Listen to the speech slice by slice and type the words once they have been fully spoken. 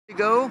you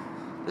go.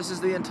 This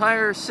is the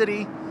entire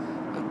city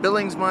of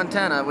Billings,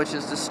 Montana, which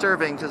is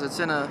disturbing because it's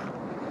in a...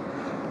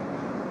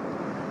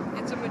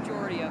 It's a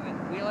majority of it.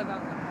 We live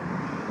out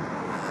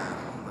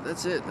But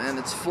that's it, man.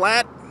 It's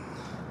flat.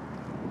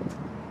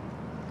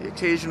 The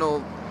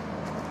occasional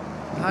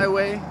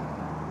highway.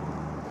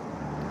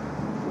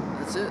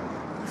 That's it.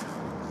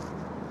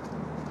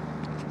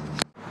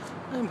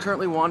 I'm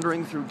currently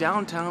wandering through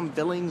downtown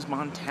Billings,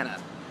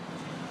 Montana.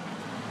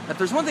 If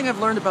there's one thing I've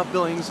learned about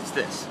Billings, it's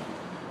this.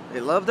 They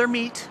love their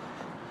meat,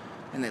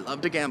 and they love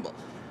to gamble.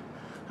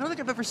 I don't think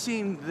I've ever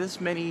seen this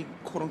many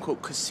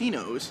quote-unquote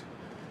casinos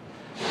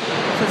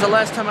since the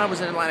last time I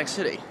was in Atlantic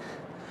City.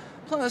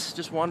 Plus,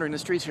 just wandering the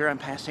streets here, I'm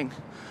passing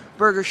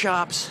burger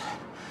shops,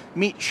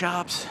 meat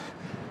shops,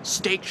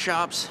 steak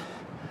shops,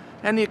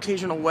 and the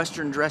occasional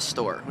Western dress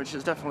store, which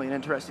is definitely an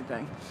interesting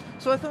thing.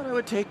 So I thought I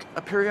would take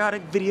a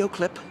periodic video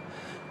clip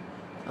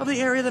of the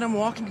area that I'm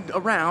walking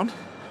around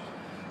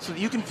so that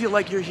you can feel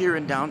like you're here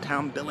in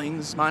downtown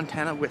Billings,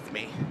 Montana with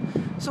me.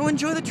 So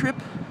enjoy the trip,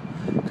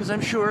 because I'm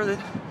sure that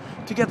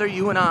together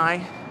you and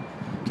I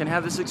can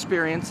have this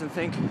experience and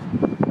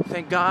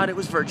thank God it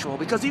was virtual.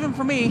 Because even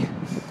for me,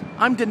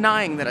 I'm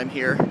denying that I'm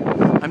here.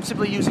 I'm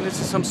simply using this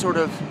as some sort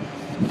of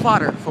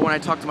fodder for when I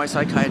talk to my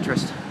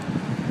psychiatrist.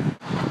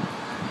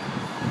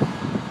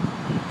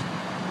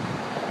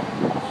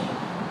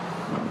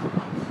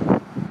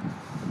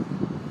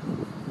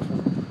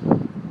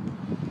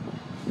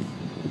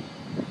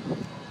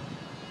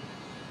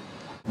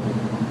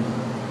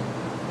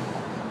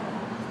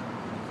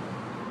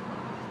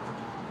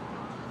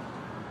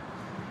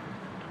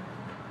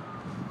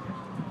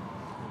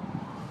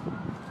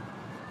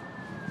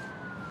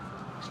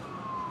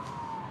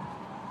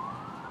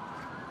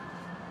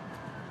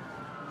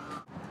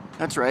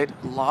 That's right,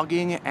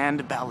 logging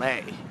and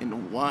ballet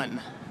in one.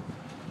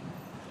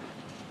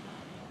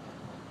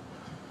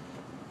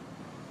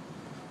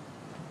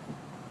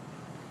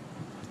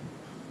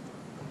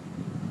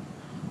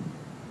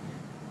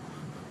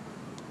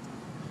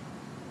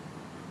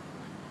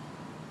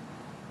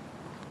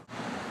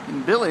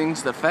 In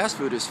Billings, the fast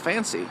food is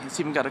fancy. It's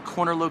even got a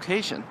corner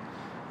location.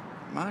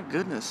 My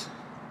goodness.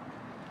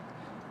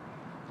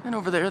 And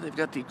over there, they've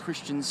got the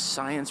Christian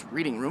Science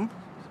reading room.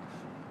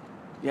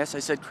 Yes, I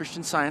said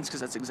Christian Science because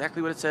that's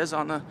exactly what it says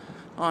on the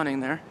awning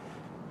there.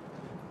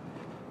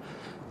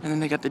 And then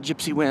they got the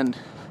Gypsy Wind.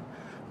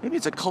 Maybe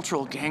it's a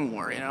cultural gang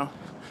war, you know?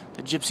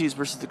 The Gypsies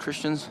versus the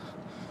Christians.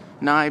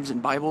 Knives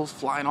and Bibles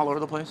flying all over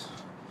the place.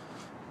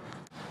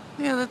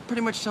 Yeah, that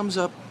pretty much sums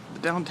up the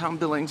downtown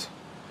Billings.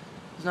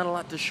 There's not a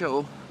lot to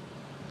show,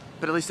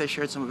 but at least I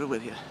shared some of it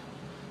with you.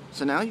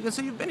 So now you can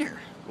say you've been here,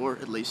 or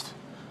at least,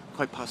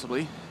 quite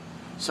possibly,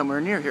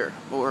 somewhere near here,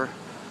 or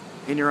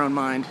in your own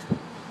mind,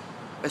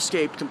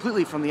 escaped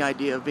completely from the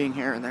idea of being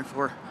here and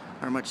therefore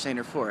are much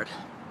saner for it.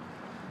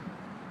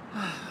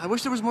 I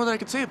wish there was more that I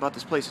could say about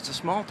this place. It's a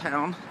small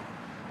town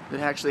that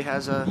actually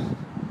has a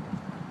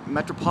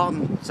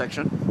metropolitan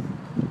section,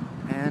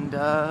 and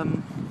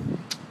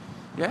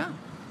yeah,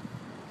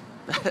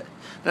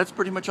 that's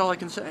pretty much all I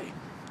can say.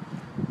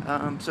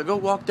 So go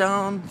walk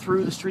down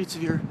through the streets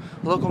of your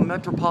local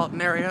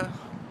metropolitan area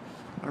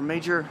or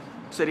major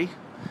city,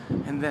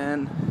 and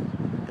then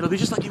it'll be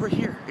just like you were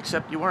here,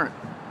 except you weren't,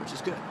 which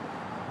is good.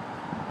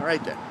 All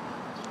right then.